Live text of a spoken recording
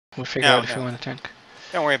We'll figure out if you want to tank.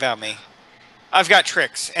 Don't worry about me. I've got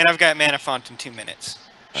tricks, and I've got mana font in 2 minutes.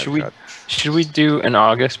 Should we do an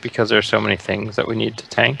August because there's so many things that we need to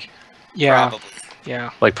tank? Yeah. Probably.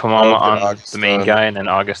 Yeah. Like Pamama on the main guy, and then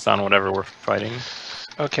August on whatever we're fighting.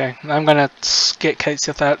 Okay, I'm gonna get Kate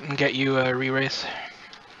with that and get you a re-race.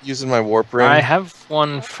 Using my warp ring. I have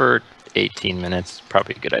one for 18 minutes.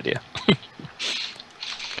 Probably a good idea.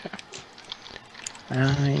 Okay.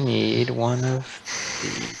 I need one of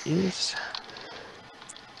these.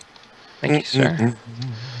 Thank you, sir.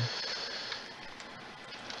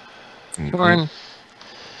 Torn.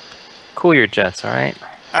 Cool your jets, alright?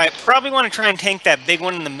 I probably want to try and tank that big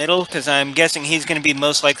one in the middle, because I'm guessing he's going to be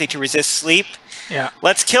most likely to resist sleep. Yeah.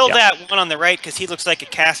 Let's kill that one on the right, because he looks like a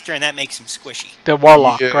caster, and that makes him squishy. The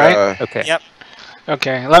Warlock, right? Okay. Yep.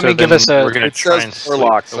 Okay, let me give us a... We're going to try and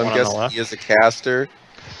Warlock, sleep so the I'm one on the guessing left. he is a caster.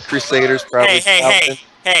 Crusader's probably Hey.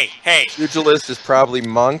 Pugilist is probably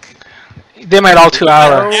Monk. They might all 2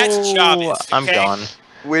 hour. That's Jobist, I'm okay? gone.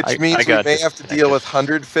 Which means we may have to deal with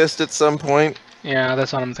 100 Fist at some point. Yeah,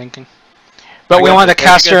 that's what I'm thinking. But we want a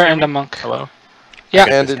caster and a monk. Hello? Yeah.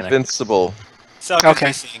 And Invincible.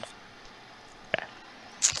 Okay.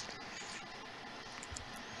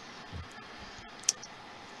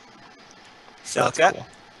 Selka? Cool.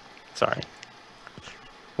 Sorry.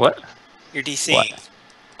 What? You're DCing. What?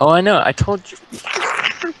 Oh, I know. I told you.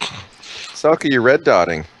 Selka, you're red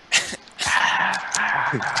dotting.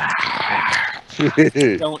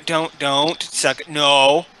 Don't. Suck it.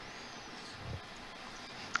 No.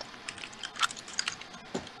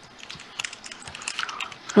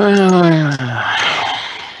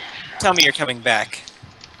 Tell me you're coming back.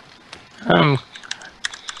 I'm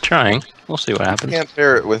trying. We'll see what happens. Can't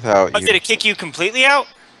bear it without you. Did it kick you completely out?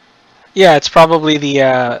 Yeah, it's probably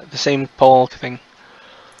the same pole thing.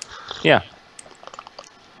 Yeah.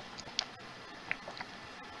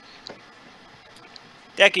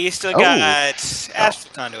 Decky, you still got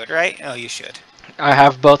Astral Conduit, right? Oh, you should. I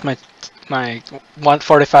have both my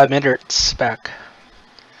 145 minutes back.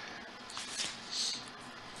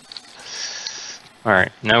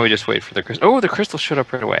 Alright, now we just wait for the crystal. Oh, the crystal showed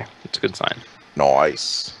up right away. It's a good sign.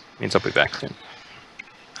 Nice. Means I'll be back soon.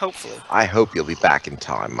 Hopefully. I hope you'll be back in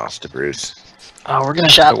time, Master Bruce. Oh, we're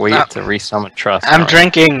gonna have to wait to resummon trust. I'm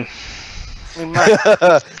drinking. We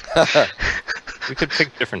might. We could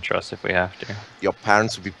pick different trusts if we have to. Your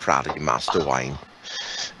parents would be proud of you, Master Wayne.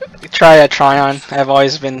 Try a Tryon. I've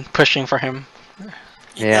always been pushing for him.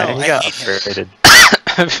 Yeah, No, he I got hate him.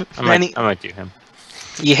 upgraded. I might do him.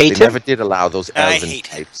 You hate They him? never did allow those I elven hate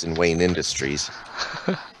him. types in Wayne Industries.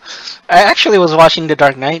 I actually was watching The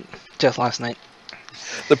Dark Knight just last night.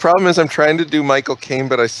 The problem is I'm trying to do Michael Caine,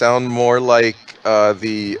 but I sound more like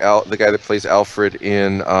the guy that plays Alfred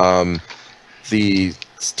in the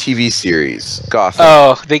TV series Gotham.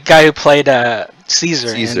 Oh, the guy who played Caesar.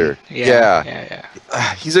 Caesar. Yeah.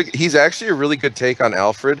 He's actually a really good take on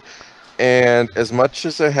Alfred. And as much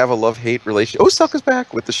as I have a love-hate relationship... Oh, Selka's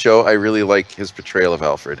back with the show. I really like his portrayal of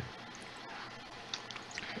Alfred.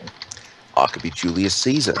 Oh, it could be Julius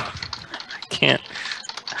Caesar. I can't.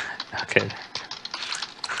 Okay.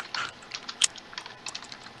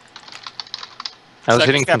 I was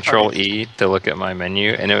hitting Control E to look at my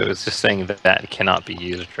menu, and it was just saying that that cannot be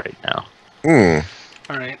used right now.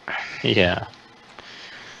 All right. Yeah.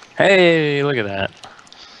 Hey, look at that.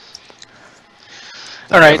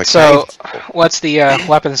 All right. So, what's the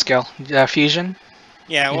weapon skill? Fusion.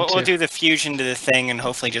 Yeah, we'll do the fusion to the thing and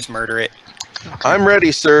hopefully just murder it. Okay. I'm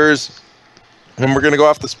ready, sirs. And we're going to go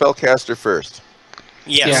off the spellcaster first.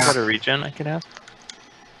 Yes. Yeah. Is that a regen I could have?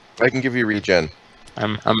 I can give you regen.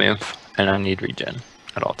 I'm imp, and I need regen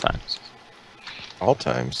at all times. All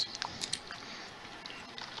times.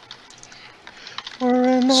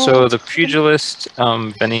 So the pugilist,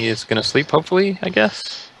 Benny is gonna sleep. Hopefully, I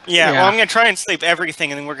guess. Yeah, well, I'm going to try and sleep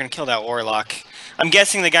everything, and then we're going to kill that Warlock. I'm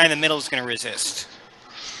guessing the guy in the middle is going to resist.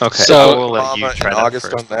 Okay, So- we'll let you try that August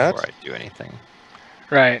first on that? before I do anything.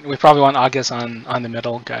 Right. We probably want August on the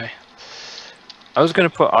middle guy. I was gonna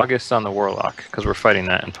put August on the Warlock because we're fighting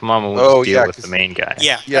that, and Pamama will deal with the main guy.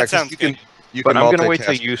 Yeah, Yeah, that sounds you good. can But I'm gonna wait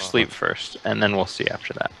till multitask you with sleep first, and then we'll see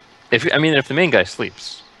after that. If the main guy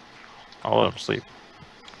sleeps, I'll let him sleep.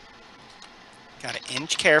 Got to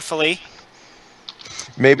inch carefully.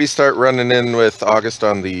 Maybe start running in with August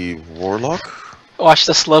on the Warlock? Watch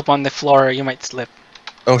the slope on the floor. You might slip.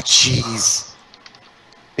 Oh, jeez.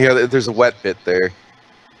 Yeah, there's a wet bit there.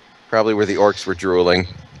 Probably where the orcs were drooling.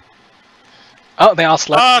 Oh, they all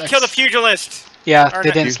slept. Oh, kill the pugilist! Yeah, Or they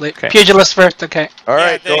not. didn't sleep. Okay. Pugilist first. Okay. All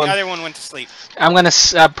right, the going. other one went to sleep. I'm gonna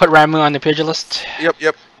put Ramu on the pugilist. Yep.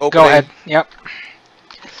 Go Opening. ahead. Yep.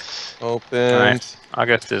 Opened. Alright.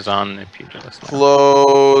 August is on the pugilist now.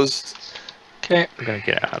 Closed. Okay. I'm gonna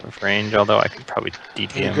get out of range, although I could probably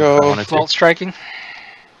DT Here him we go. if I wanted to. Vault striking.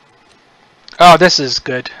 Oh, this is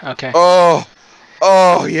good. Okay. Oh.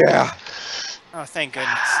 Oh, yeah. Oh, thank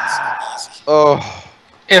goodness. It's not easy. Oh.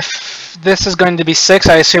 If this is going to be 6,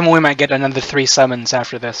 I assume we might get another 3 summons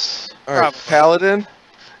after this. All right. Probably. Paladin.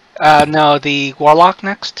 No, the Warlock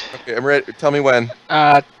next. Okay, I'm ready. Tell me when.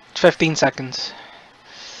 15 seconds.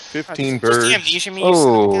 15 Just birds. amnesia me.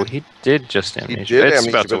 Oh, he did just amnesia. did It's amnesia,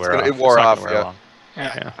 about to but it's wear gonna- off. it wore It's not off, gonna wear yeah. long.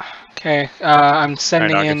 Yeah. Yeah. Okay. I'm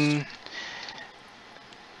sending Alright, in.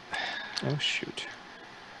 Oh shoot.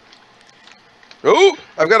 Oh,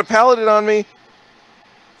 I've got a paladin on me.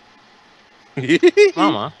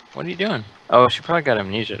 Mama, what are you doing? Oh, she probably got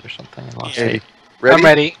amnesia or something and lost Yeah. eight. Ready? I'm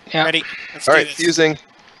ready. Yeah. Ready? Let's All do right, this. fusing.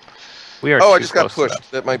 We are Oh, I too just got close to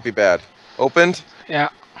pushed. That might be bad. Opened. Yeah.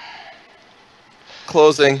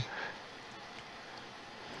 Closing.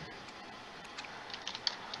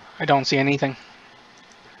 I don't see anything.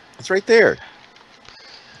 It's right there.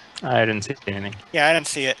 that. I didn't see anything. Yeah, I didn't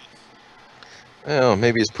see it. Oh,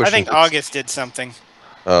 maybe he's pushing. I think this. August did something.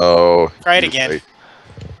 Oh. Try it you're again.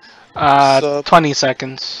 right. Sup? 20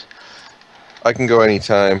 seconds. I can go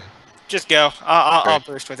anytime. Just go. I'll Okay.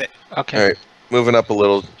 burst with it. Okay. All right, moving up a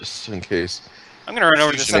little just in case. I'm gonna run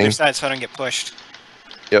over to this other Fusioning. side so I don't get pushed.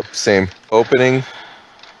 Yep, same. Opening.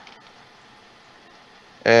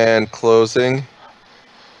 And closing.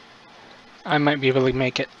 I might be able to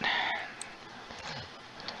make it.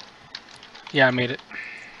 Yeah, I made it.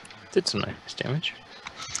 Did some nice damage.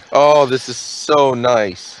 Oh, this is so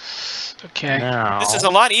nice. Okay. Now, This is a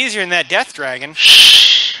lot easier than that Death Dragon.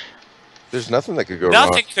 There's nothing that could go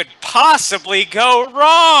Nothing could possibly go wrong.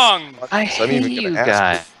 wrong. I So I'm hate even gonna you ask.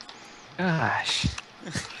 guys. Gosh.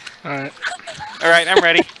 Alright. All right, I'm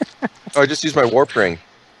ready. Oh, I just used my warp ring.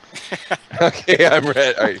 Okay, I'm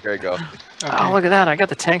ready. All right, here I go. Okay. Oh, look at that. I got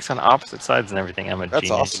the tanks on opposite sides and everything. I'm a That's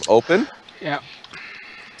genius. awesome. Open. Yeah.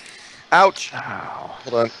 Ouch. Ow.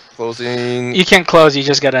 Hold on. Closing. You can't close, you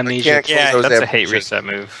just get amnesia. can't close Yeah, those That's a hate amnesia. reset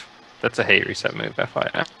move. That's a hate reset move,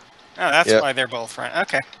 FYI. Oh, that's Yep. why they're both front.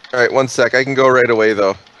 Okay. All right, 1 sec. I can go right away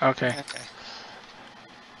though. Okay. Okay.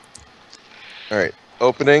 All right.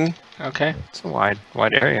 Opening. Okay. It's a wide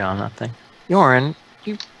area on that thing. Yorin,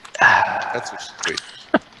 you. That's what she's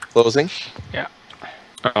wait. Closing.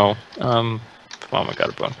 Oh, Mama got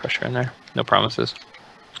a bone pressure in there. No promises.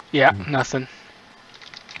 Yeah, nothing.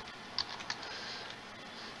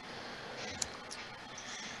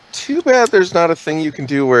 Too bad there's not a thing you can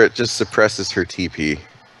do where it just suppresses her TP.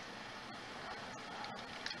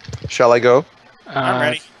 Shall I go? I'm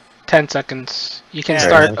ready. 10 seconds. You can Yeah,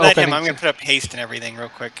 start let him. opening. I'm gonna put up haste and everything real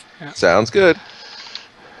quick. Sounds good.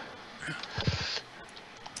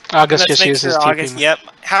 August Let's just make uses sure TP. August. Yep.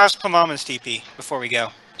 How's Pamama's TP before we go?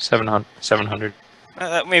 700.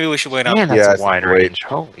 Maybe we should wait on. Man, Yeah, I that's a think wide wait. range.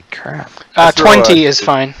 Holy crap. Let's throw 20 a- is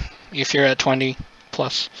fine if you're at 20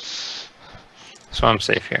 plus. So I'm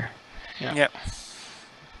safe here. Yep.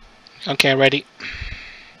 Okay, ready.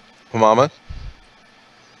 Mama.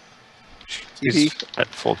 He's at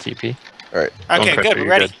full TP. All right. Bone Okay, pressure, good. We're you're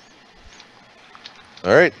ready.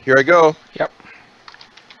 All right. Here I go. Yep.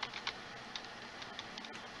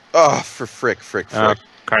 Oh, for frick.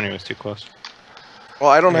 Carney was too close. Well,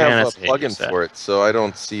 I don't Man, have that's a a hate plugin reset. for it, so I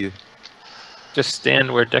don't see. Just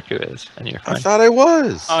stand where Deku is, and you're I fine. thought I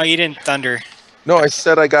was. Oh, you didn't thunder. No, I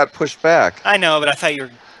said I got pushed back. I know, but I thought you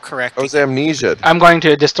were correct. I was amnesia. I'm going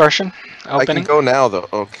to distortion. I can Opening. go now, though.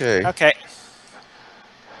 Okay. Okay.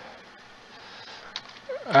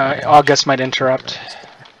 August might interrupt.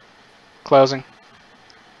 Closing.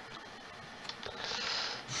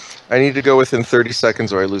 I need to go within 30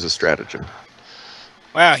 seconds or I lose a stratagem.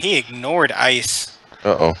 Wow, he ignored ice.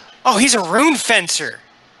 Uh-oh. Oh, he's a rune fencer.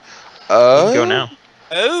 You can go now.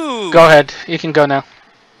 Oh. Go ahead. You can go now.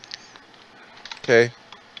 Okay.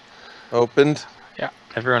 Opened.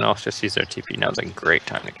 Everyone else just used their TP. Now's a great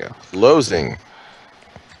time to go. Closing.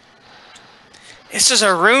 This is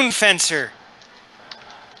a rune fencer.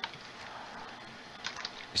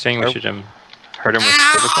 You're saying we Oh. should hurt him with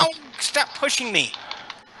physical? Ow! Stop pushing me.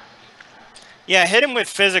 Yeah, hit him with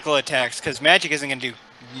physical attacks, because magic isn't going to do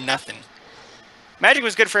nothing. Magic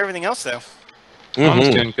was good for everything else, though. Mom's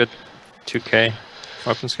Mhm. doing good 2K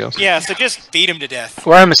weapon skills. Yeah, so just beat him to death.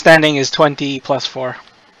 Where I'm standing is 20 plus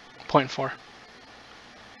 4.4.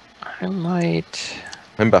 I might.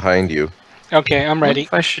 I'm behind you. Okay, I'm ready.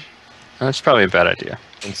 If I should. That's probably a bad idea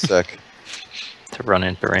 1 sec. to run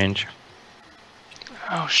into range.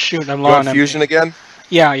 Oh shoot, I'm You low on want MP. fusion again?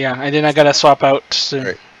 Yeah, and then I gotta swap out soon.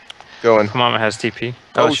 Alright. Going. Mama has TP.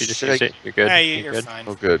 Oh, Oh, she just shit. used it. You're good. Yeah, You're you're good. fine.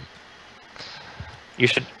 Oh, good. You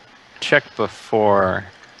should check before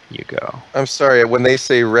you go. I'm sorry. When they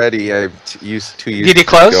say ready, I'm used to Did he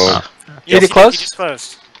close? going. Did he close? He just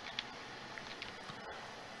closed.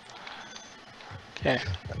 Okay.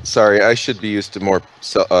 Sorry, I should be used to more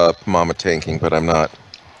mama tanking, but I'm not.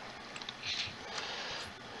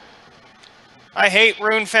 I hate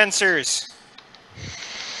rune fencers.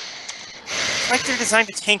 It's like they're designed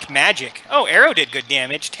to tank magic. Oh, arrow did good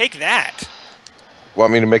damage. Take that.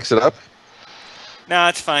 Want me to mix it up? No,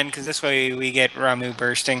 it's fine, because this way we get Ramu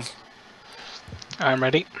bursting. I'm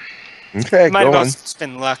ready. Okay, Might have going. also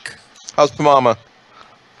spin luck. How's Pamama?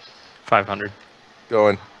 500.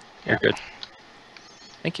 Going. You're good.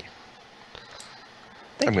 Thank you.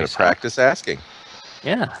 I'm going to practice asking.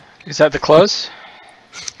 Yeah. Is that the close?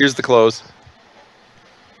 Here's the close.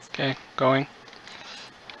 Okay, going.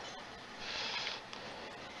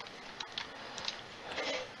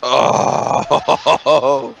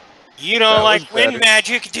 Oh! You don't That like was wind better.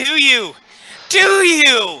 magic, do you? Do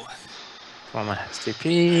you? Mama has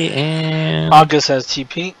TP, and August has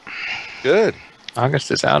TP. Good.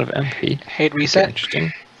 August is out of MP. Hate Okay, reset.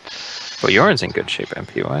 interesting. But Yoren's in good shape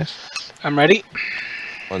MP wise. I'm ready.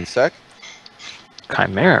 1 sec.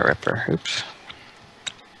 Chimera Ripper. Oops.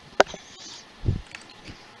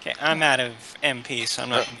 Okay, I'm out of MP, so I'm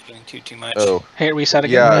not doing too much. Oh. Hate reset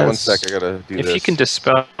again. Yeah, Yes. 1 sec. I got to do If this. you can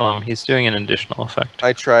dispel him, he's doing an additional effect.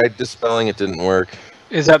 I tried dispelling. It didn't work.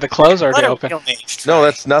 Is that the close or Let the a open? real mage try. No,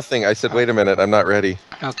 that's nothing. I said, wait a minute. I'm not ready.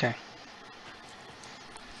 Okay.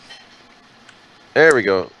 There we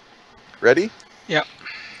go. Ready?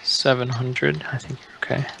 700. I think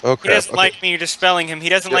you're okay. Oh, He crap. doesn't Okay. like me dispelling him. He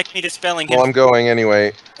doesn't Yep. like me dispelling him. Well, I'm going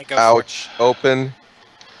anyway. I go for it. Ouch. Open.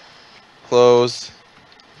 Close.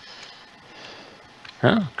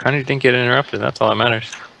 Oh, kind of didn't get interrupted. That's all that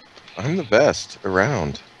matters. I'm the best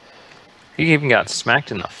around. He even got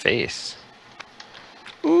smacked in the face.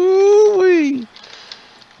 Ooh-wee.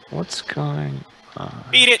 What's going on?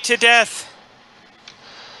 Beat it to death.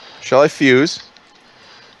 Shall I fuse?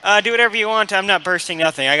 Do whatever you want. I'm not bursting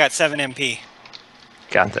nothing. I got 7 MP.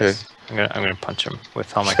 Got Okay. this. I'm gonna punch him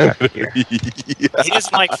with all my crack gear. Yeah. He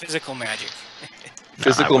doesn't like physical magic.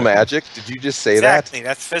 Physical wouldn't. magic? Did you just say Exactly,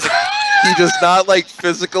 that's physical. that? He does not like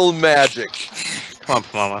physical magic. Come on,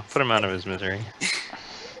 Mama. Put him out of his misery.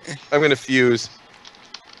 I'm going to fuse.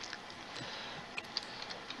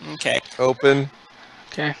 Okay. Open.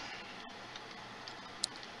 Okay.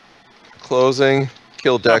 Closing.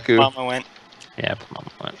 Kill Deku. Mama went. Yeah, Mama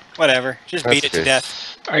went. Whatever. Just beat it That's to okay.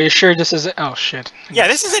 death. Are you sure this is it? Oh shit. Yeah,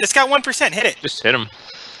 this is it. It's got 1%. Hit it. Just hit him.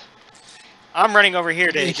 I'm running over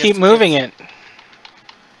here to You just keep in moving case. it.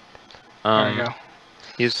 There we go.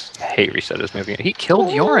 His hate reset is moving. He killed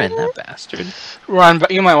Yoren, that bastard. Run,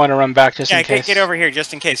 but you might want to run back just Yeah, in case. get over here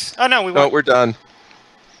just in case. Oh no, we No, won't. we're done.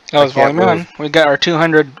 That was I can't volume 1. move. We got our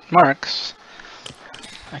 200 marks.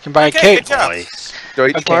 I can buy Okay, a cape. good job. Nice.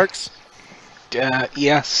 Deutsch Okay. marks?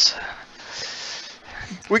 Yes.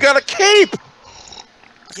 We got a cape!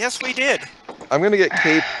 Yes, we did. I'm going to get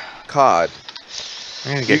Cape Cod.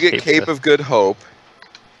 I'm gonna You get Cape Cape Sith. of Good Hope.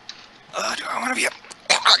 Do I want to be up?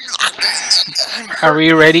 Are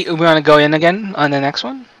we ready? We want to go in again on the next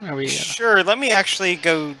one? Are we Sure, let me actually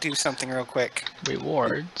go do something real quick.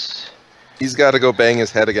 rewards? He's got to go bang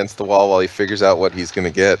his head against the wall while he figures out what he's going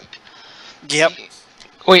to get. Yep.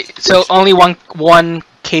 Wait, so only one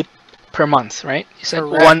cape per month, right? You said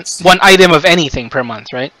Correct. one item of anything per month,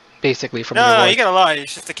 right? Basically from No, reward. you got a lot.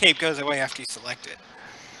 It's just the cape goes away after you select it.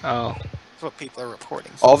 Oh. That's what people are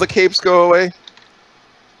reporting. All the capes go away?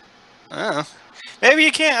 Oh. Maybe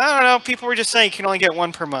you can't. I don't know. People were just saying you can only get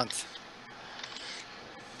 1 per month.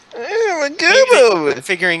 Good.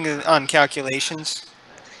 Figuring on calculations.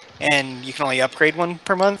 And you can only upgrade 1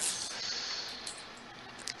 per month.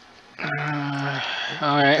 Alright,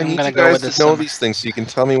 I I'm need gonna you go guys with to this. know these things so you can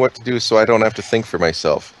tell me what to do so I don't have to think for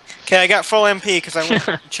myself. Okay, I got full MP because I want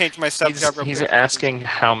to change my sub job real He's quick. asking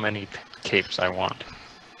how many capes I want.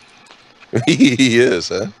 He is,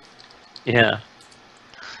 huh? Yeah.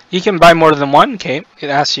 You can buy more than one cape. It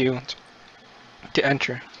asks you to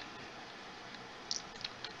enter.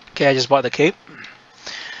 Okay, I just bought the cape.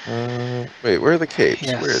 Wait, where are the capes?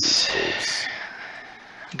 Yes. Where are these capes?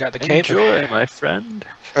 Got the cape. Enjoy, my friend.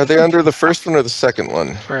 Are they under the first one or the second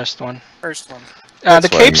one? First one. First one. The That's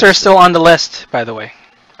what I capes are still on the list, by the way.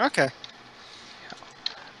 Okay.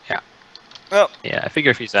 Yeah. Well, Yeah, I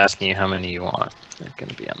figure if he's asking you how many you want, they're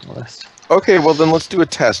gonna be on the list. Okay, well then let's do a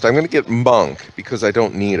test. I'm going to get Monk because I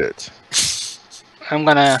don't need it. I'm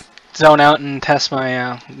gonna zone out and test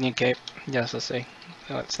my new cape. Yes, let's see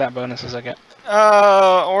what stat bonuses I get.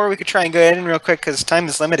 or we could try and go in real quick because time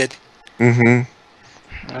is limited.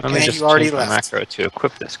 Mm-hmm. Let me Okay, just you already change my left. macro to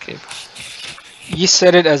equip this cape. You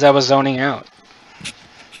said it as I was zoning out.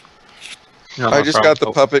 No, I no just problem. got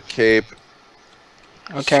the puppet cape.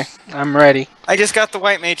 Okay, I'm ready. I just got the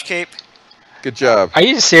white mage cape. Good job. Are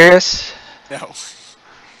you serious? No.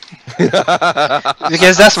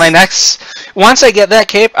 Because that's my next. Once I get that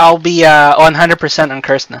cape, I'll be 100% on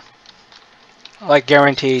curse now. Like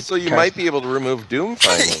guaranteed. So you curse. might be able to remove Doom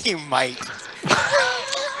finally. You might.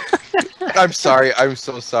 I'm sorry. I'm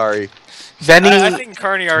so sorry. Venny, I think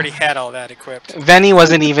Carney already had all that equipped. Venny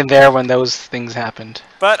wasn't even there when those things happened.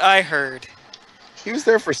 But I heard. He was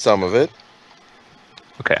there for some of it.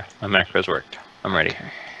 Okay, my macros worked. I'm ready.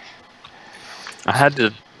 Okay. I had to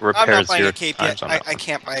I'm repair not buying 0 a cape times yet. on I that one.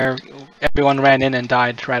 can't buy it. Everyone ran in and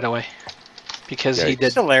died right away because he Yikes. did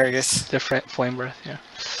It's hilarious. the flame breath. Yeah.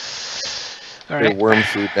 All They're right. worm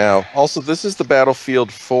food now. Also, this is the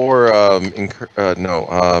battlefield for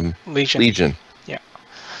Legion. Legion.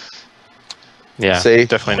 Yeah, Say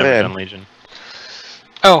definitely never when. done Legion.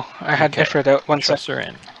 Oh, I had Okay. Ifrit out. One sec. Trust her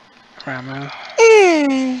in. Ramu.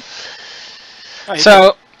 Oh, you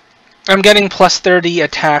So I'm getting plus 30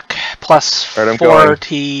 attack, plus Alright, I'm going.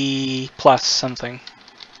 40 plus something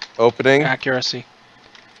Opening. accuracy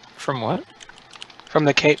From what? from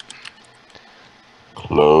the cape.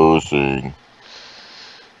 Closing.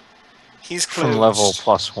 He's From closed. level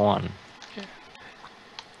 +1.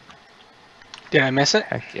 Did I miss it?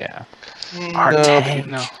 Heck yeah. Mm,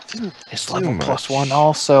 No, No. It's too level much. +1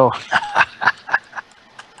 also.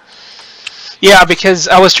 Yeah, because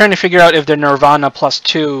I was trying to figure out if the Nirvana plus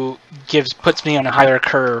 2 puts me on a higher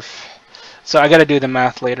curve. So I gotta do the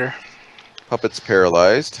math later. Puppet's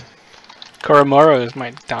paralyzed. Koromoro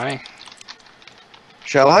might die.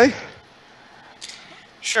 Shall I?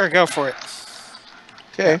 Sure, go for it.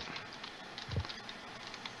 Okay.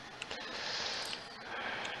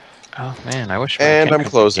 Oh man, I wish. And my I'm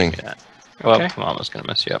closing. That. Well, Okay. Mama's gonna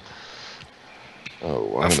mess you up.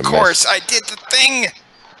 Oh, I'm Of gonna course, I did the thing.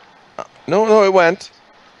 No, it went.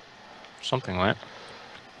 Something went.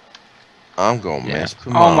 I'm gonna Yeah. mess.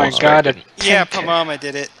 Oh my That's right, god, a didn't. Yeah, 10K, Pamama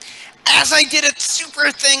did it. As I did a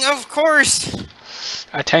super thing, of course.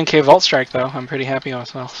 a 10K Vault Strike though. I'm pretty happy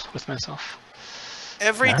with myself.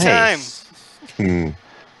 Every Nice. Hmm.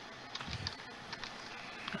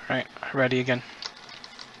 Alright, ready again.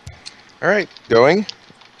 All right, going.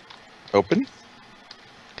 Open.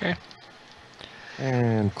 Okay.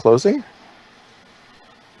 And closing.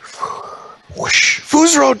 Whoosh!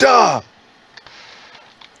 Fuzro da!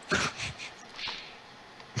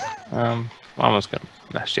 Mama's gonna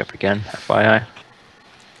mess you up again. FYI.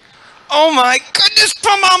 Oh my goodness,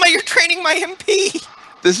 Pamama, you're training my MP.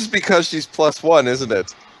 This is because she's +1, isn't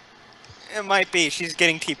it? It might be. She's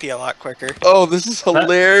getting TP a lot quicker. Oh, this is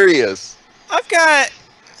hilarious. I've got.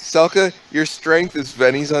 Selka, your strength is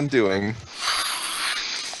Venny's undoing.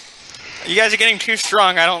 You guys are getting too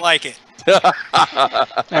strong. I don't like it.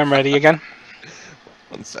 I'm ready again.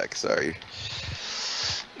 One sec, sorry.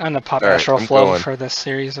 On the pop Alright, astral I'm flow going. for this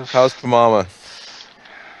series of. How's Pamama?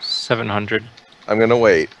 700. I'm gonna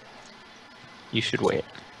wait. You should wait.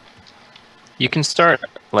 You can start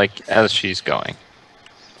like as she's going.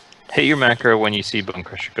 Hit your macro when you see Bone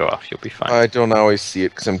Crusher go off. You'll be fine. I don't always see it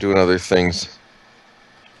because I'm doing other things.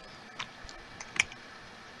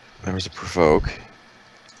 There was a provoke.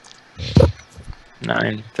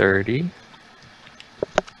 9:30.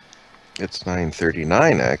 It's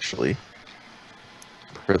 9:39 actually.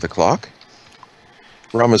 Per the clock.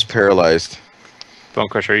 Rum is paralyzed. Bone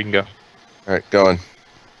Crusher, you can go. Alright, going.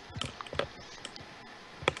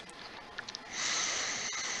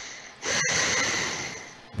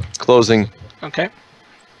 Closing. Okay.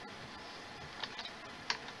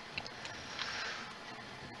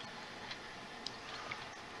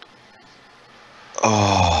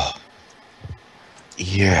 Oh.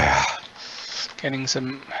 Yeah. Getting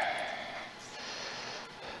some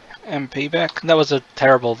MP back. That was a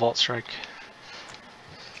terrible Vault Strike.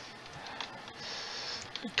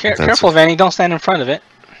 Careful, Vanny. Don't stand in front of it.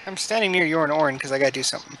 I'm standing near Yorn Orin because I gotta do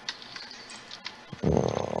something.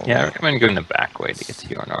 Oh, Yeah, I recommend going the back way to get to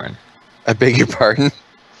Yornorin. I beg your pardon?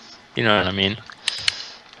 You know what I mean?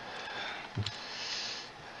 I'm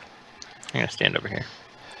gonna stand over here.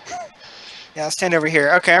 Yeah, I'll stand over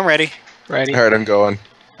here. Okay, I'm ready. Ready. Alright, I'm going.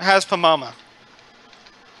 How's Pamama?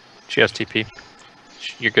 She has TP.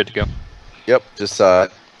 You're good to go. Yep, just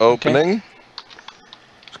opening.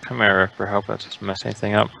 Chimera for help. Let's just mess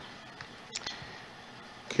anything up.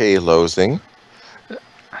 Okay, losing.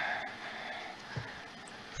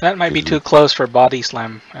 That might be too close for Body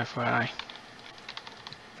Slam, FYI.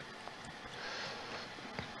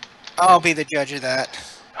 I'll be the judge of that.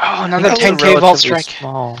 Oh, another That's a 10k vault relatively strike.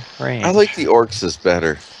 small range. I like the orcs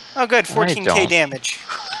better. Oh, good. I 14k don't. damage.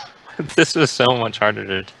 This is so much harder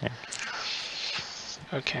to tank.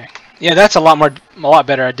 Okay. Yeah, that's a lot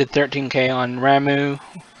better. I did 13k on Ramu.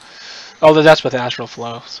 Although that's with Astral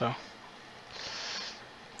Flow, so.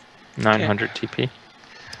 900 TP.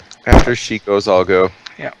 After she goes, I'll go.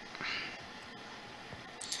 Yeah.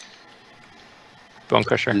 Bone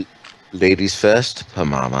Crusher. Ladies first,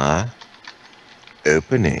 Pamama.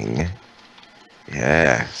 Opening.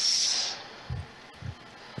 Yes.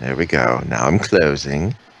 There we go. Now I'm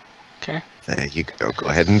closing. Okay. There you go. Go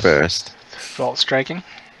ahead and burst. Vault striking.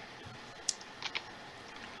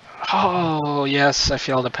 Oh, yes, I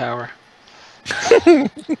feel the power.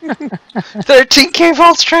 13k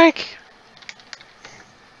vault strike!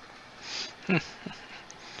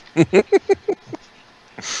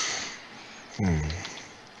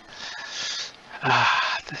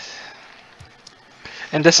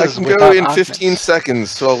 And this I is can without go in augments. 15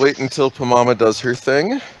 seconds, so I'll wait until Pamama does her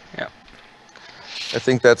thing. Yeah. I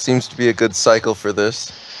think that seems to be a good cycle for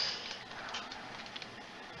this.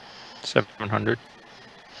 700.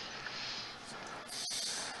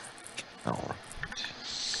 Alright.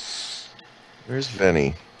 Where's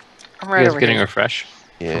Venny? I'm You right guys over getting here. refresh?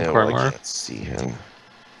 Yeah, From well, I Cormor? can't see him.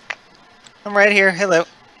 I'm right here. Hello.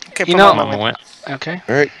 Okay, You know- Mama went. Okay.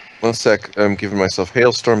 Alright, 1 sec. I'm giving myself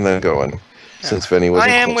Hailstorm, then going. Since Venny I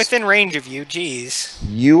wasn't am close. within range of you. Jeez.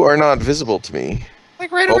 You are not visible to me.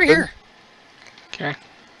 Like right over Open. here. Okay.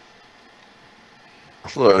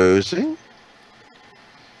 Closing.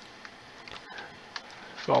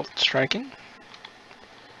 Vault striking.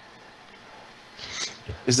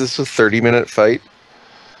 Is this a 30-minute fight?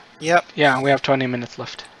 Yep. Yeah, we have 20 minutes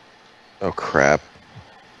left. Oh, crap.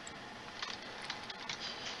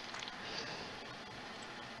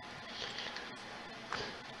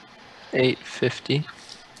 $850.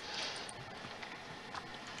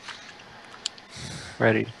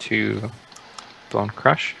 Ready to Bone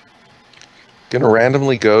Crush. Gonna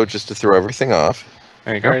randomly go just to throw everything off.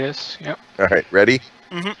 There you There go. it is. Yep. Alright, ready?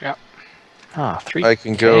 Ah, 3. I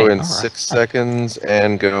can go in all right. 6 seconds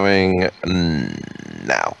and going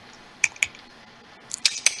now.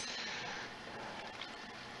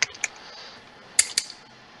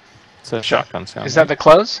 It's a shotgun sound. Is that the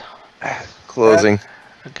close? Closing.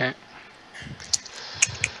 Okay.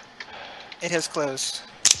 It has closed.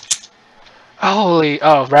 Holy!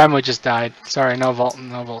 Oh, Ramu just died. Sorry, no vault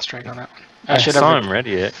strike on that one. I should saw have. him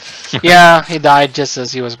ready it. Yeah, he died just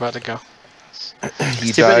as he was about to go. He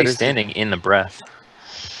It's too bad died. he's standing in the breath.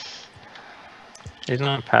 He's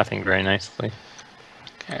not pathing very nicely.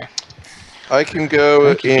 Okay. I can go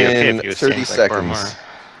I think he'd be okay in if he was 30 standing like seconds.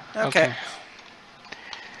 Okay.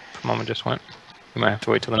 Mama just went. We might have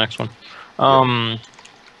to wait till the next one. Are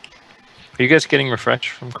you guys getting refresh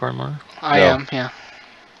from Cormor? I No. am. Yeah.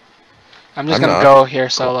 I'm just I'm gonna not. go here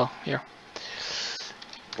solo. Here.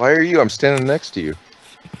 Why are you? I'm standing next to you.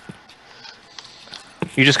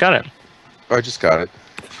 You just got it. Oh, I just got it.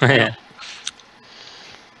 Yeah.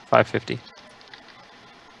 550.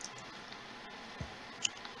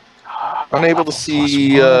 Unable to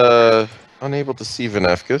see. Unable to see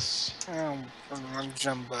Venefkus. I'll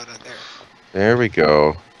jump out of there. There we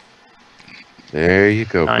go. There you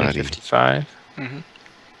go, buddy. 955. Mm-hmm.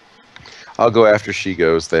 I'll go after she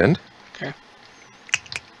goes then. Okay.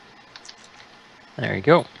 There you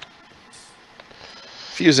go.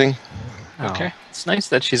 Fusing. Okay. Oh, it's nice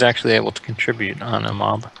that she's actually able to contribute on a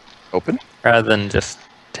mob Open. rather than just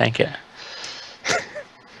tank it.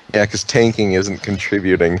 Yeah, because tanking isn't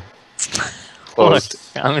contributing. Look, Closed.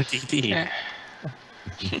 I'm a DD. Yeah.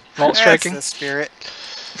 Vault That's striking. the spirit.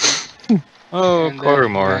 Oh, And then quarter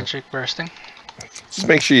more. Magic bursting. Just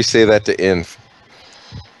make sure you say that to Inf.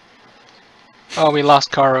 Oh, we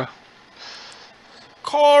lost Karu.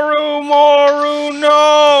 Koromaru,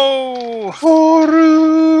 no!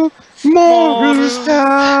 Moru! Moru's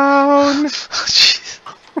down! Jeez.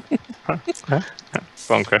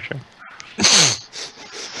 Bone Crusher.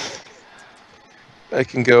 I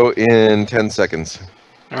can go in 10 seconds.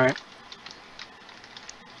 All right.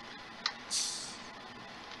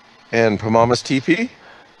 And Pamama's TP?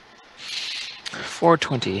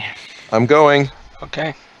 420. I'm going.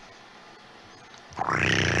 Okay.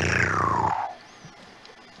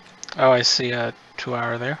 Oh, I see a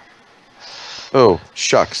 2-hour there. Oh,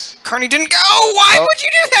 shucks. Carney didn't go! Why Oh. would you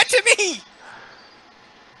do that to me?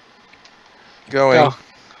 Going. Go.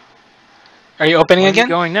 Are you opening Where are you again?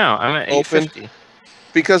 going now? I'm at Open. 850.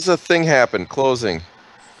 Because a thing happened. Closing.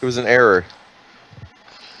 It was an error.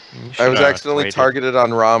 You I was should've accidentally waited. targeted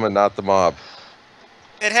on Rama, not the mob.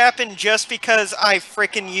 It happened just because I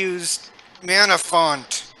frickin' used mana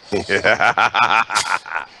font.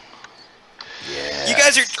 Yeah. You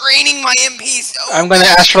guys are draining my MP so I'm going to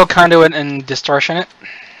Astral Conduit and Distortion it.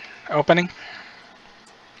 Opening.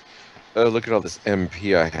 Oh, look at all this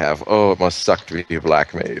MP I have. Oh, it must suck to be a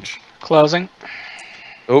black mage. Closing.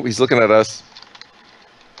 Oh, he's looking at us.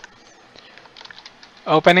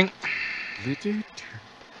 Opening.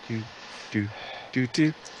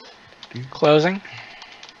 Closing.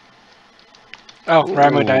 Oh,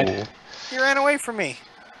 Ramu died. You ran away from me.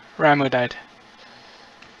 Ramu died.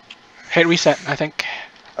 Hit reset, I think.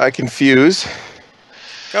 I confuse.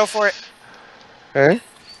 Go for it. Okay.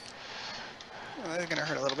 Oh, that's gonna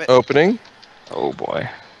hurt a little bit. Opening. Oh boy.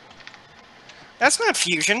 That's not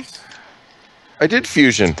fusion. I did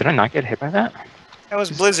fusion. Did I not get hit by that? That was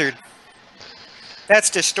blizzard. That's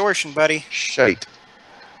distortion, buddy, Shite.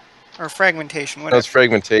 or fragmentation. That was Whatever.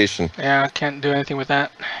 fragmentation. Yeah, can't do anything with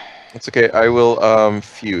that. It's okay. I will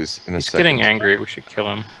fuse in a He's second. getting angry. We should kill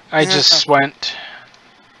him. I just went.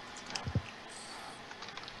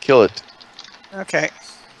 Kill it. Okay.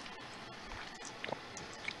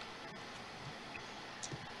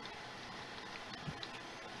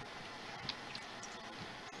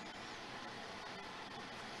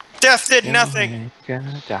 Death did nothing. You're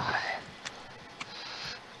gonna die.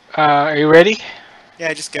 Are you ready?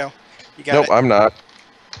 Yeah, just go. You got Nope, it. I'm not.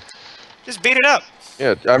 Just beat it up.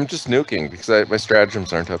 Yeah, I'm just nuking because my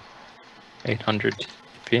stratagems aren't up. 800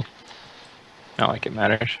 TP. Not like it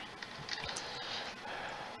matters.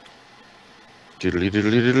 Doodly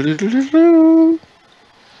doodly doodly doodly doo.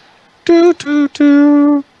 Doo doo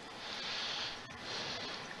doo.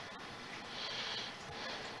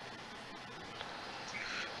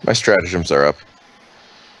 My stratagems are up.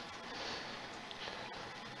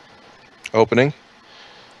 Opening.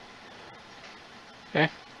 Okay.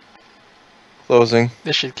 Closing.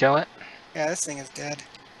 This should kill it. Yeah, this thing is dead.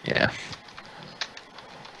 Yeah.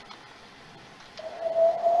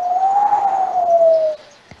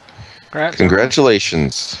 Congrats.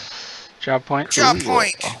 Congratulations. Job point. Job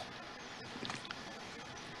point.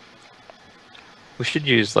 We should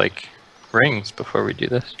use like rings before we do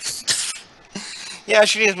this. Yeah, I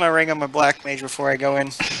should use my ring on my black mage before I go in.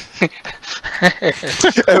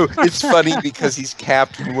 Oh, it's funny because he's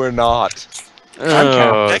capped and we're not.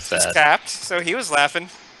 Oh, Dex is sad. capped, so he was laughing.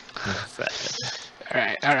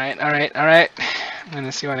 Alright, alright, alright, alright. I'm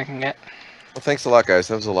gonna see what I can get. Well, thanks a lot, guys.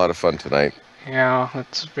 That was a lot of fun tonight. Yeah,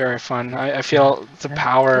 it's very fun. I feel the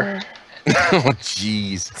power. Oh,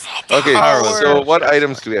 jeez. Okay, Power. so what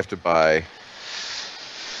items do we have to buy?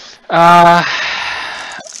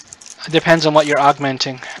 Depends on what you're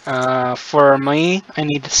augmenting. For me, I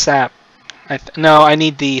need the sap. No, I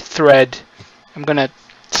need the thread. I'm gonna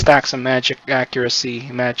stack some magic accuracy,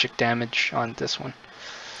 magic damage on this one.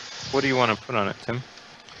 What do you want to put on it, Tim?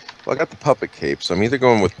 Well, I got the puppet cape, so I'm either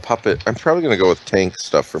going with puppet. I'm probably going to go with tank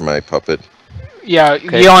stuff for my puppet. Yeah,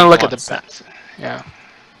 Okay, you only you look at want the sap. Yeah.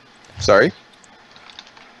 Sorry?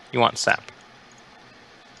 You want sap.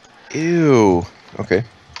 Ew. Okay.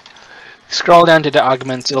 Scroll down to the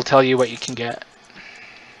augments. It'll tell you what you can get.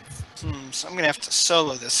 So I'm gonna have to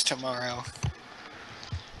solo this tomorrow.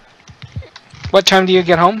 What time do you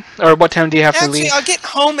get home, or what time do you have to Actually, leave? I'll get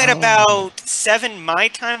home at about 7 my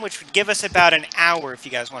time, which would give us about an hour if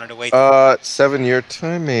you guys wanted to wait. 7 year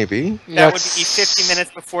time, maybe. That would be 50 minutes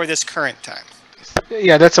before this current time.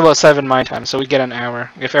 Yeah, that's about 7 my time, so we get an hour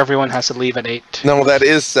if everyone has to leave at 8. No, that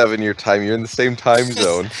is 7 year time. You're in the same time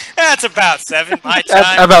zone. That's about 7 my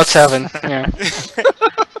time. About 7. Yeah.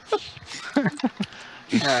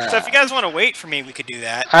 So if you guys want to wait for me, we could do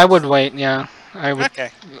that. I would wait. Yeah, I would.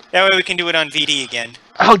 Okay. That way we can do it on VD again.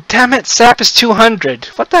 Oh damn it! Sap is 200.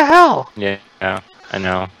 What the hell? Yeah, I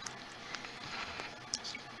know.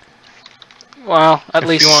 Well, at If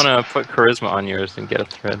least you want to put charisma on yours, then get a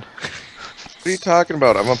thread. What are you talking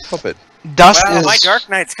about? I'm a puppet. dust Well, is. my Dark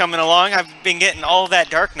Knight's coming along. I've been getting all that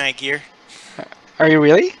Dark Knight gear. Are you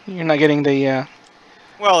really? You're not getting the.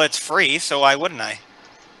 Well, it's free, so why wouldn't I?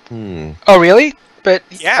 Oh really? But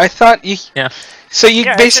Yeah. I thought you. Yeah. So you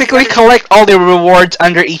Yeah, basically it's just- collect all the rewards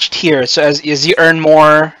under each tier. So as you earn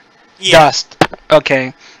more Yeah. dust.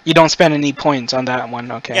 Okay. You don't spend any points on that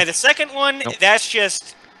one. Okay. Yeah, the second one, Nope. that's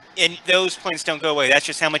just... And those points don't go away. That's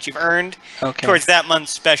just how much you've earned Okay. towards that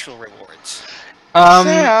month's special rewards.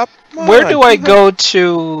 Sap, come Where on, do I go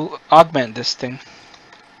to augment this thing?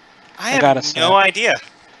 I gotta have say. no idea.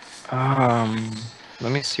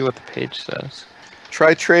 Let me see what the page says.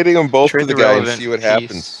 Try trading them both Trade for the the guy and relevant see what piece.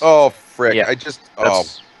 happens. Oh, frick. Yeah, I just... Oh,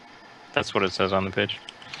 That's what it says on the page.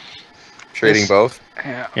 trading This- both?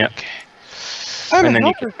 Yeah. Yeah. Okay. And then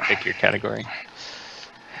you can pick your category.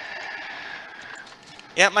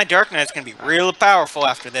 Yeah, my Dark Knight's gonna be real powerful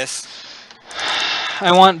after this.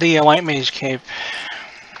 I want the White Mage cape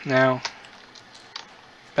now.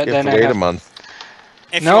 But You have then to I wait have a month.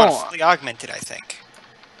 If No. you want fully augmented, I think.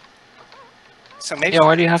 So maybe Yeah,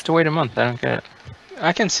 why do you have to wait a month? I don't get it.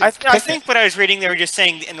 I can see. I pick think it. what I was reading, they were just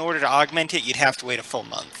saying in order to augment it, you'd have to wait a full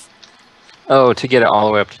month. Oh, to get it all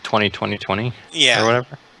the way up to 2020 or Yeah.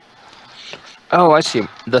 whatever? Oh, I see.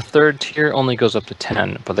 The third tier only goes up to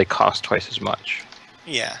 10, but they cost twice as much.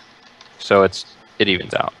 Yeah. So it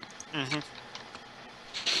evens out. hmm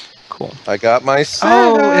Cool. I got my setup.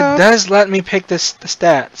 Oh, it does let me pick the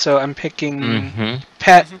stat. So I'm picking Mm-hmm.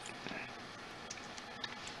 pet. Mhm.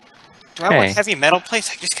 Do I want Hey. heavy metal plates?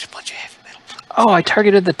 I can just get a bunch of heavy metal. Oh, I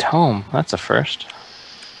targeted the tome. That's a first.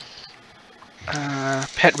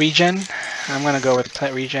 Pet regen. I'm gonna go with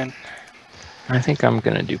pet regen. I think I'm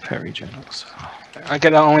gonna do pet regen also. I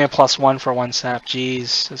get only a +1 for 1 sap.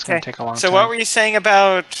 Jeez, it's gonna Okay. take a long So time. what were you saying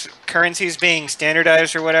about currencies being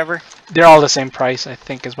standardized or whatever? They're all the same price, I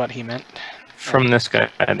think, is what he meant. From this guy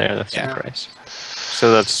there, that's the Yeah. price.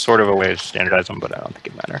 So that's sort of a way to standardize them, but I don't think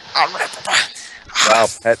it matters. Wow,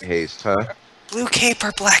 pet haste, huh? Blue cape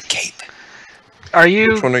or black cape? Are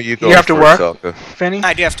you? Which one are you You going have to for, work, Selka? Finny?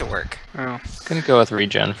 I do have to work. Oh. Gonna go with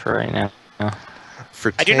regen for right now.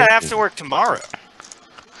 For I do not have to tanking. work tomorrow.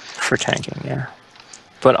 For tanking, yeah.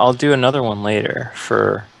 But I'll do another one later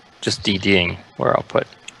for just DDing, where I'll put...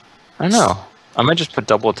 I don't know. I might just put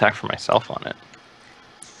double attack for myself on it.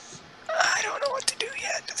 I don't know what to do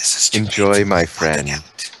yet. This is too Enjoy, late. my I'm friend. finding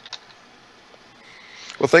out.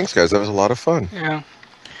 Well, thanks, guys. That was a lot of fun. Yeah.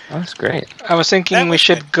 That's great. I was thinking That we was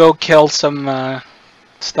should good. go kill some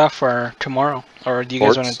stuff for tomorrow. Or do you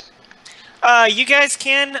guys want Orcs? to? You guys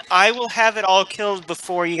can. I will have it all killed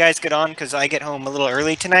before you guys get on because I get home a little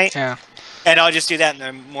early tonight. Yeah. And I'll just do that in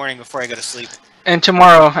the morning before I go to sleep. And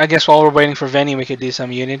tomorrow, I guess while we're waiting for Venny, we could do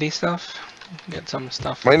some Unity stuff. Get some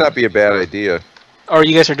stuff. Might not be a bad idea. Or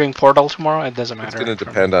you guys are doing Portal tomorrow? It doesn't It's matter. going to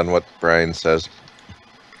depend on what Brian says.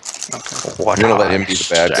 Okay. What I'm going to let him be the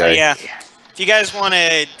bad So guy. yeah, if you guys want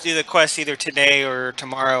to do the quest either today or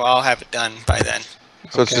tomorrow, I'll have it done by then.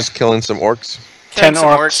 So it's Okay. just killing some orcs. Killing 10 some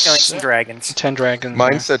orcs, killing orcs. some dragons. 10 dragons. Mine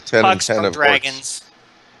yeah. said 10 and Pucks 10 from of orcs. dragons.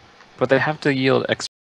 But they have to yield